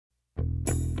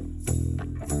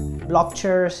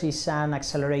Blockchers is an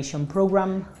acceleration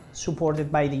program supported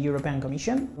by the European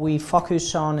Commission. We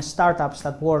focus on startups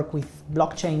that work with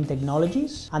blockchain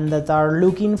technologies and that are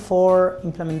looking for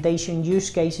implementation use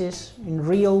cases in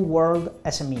real-world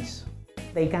SMEs.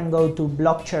 They can go to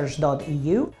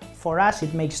Blockchers.eu. For us,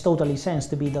 it makes totally sense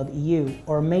to be .eu.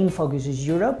 Our main focus is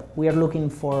Europe. We are looking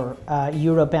for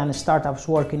European startups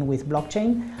working with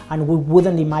blockchain, and we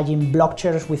wouldn't imagine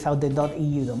Blockchers without the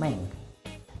 .eu domain.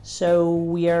 So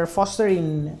we are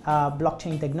fostering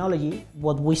blockchain technology.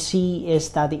 What we see is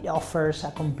that it offers a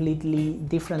completely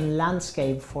different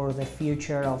landscape for the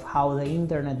future of how the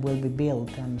internet will be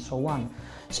built and so on.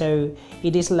 So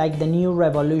it is like the new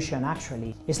revolution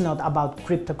actually. It's not about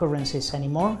cryptocurrencies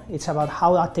anymore. It's about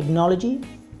how that technology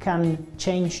can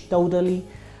change totally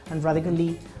and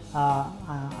radically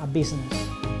a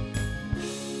business.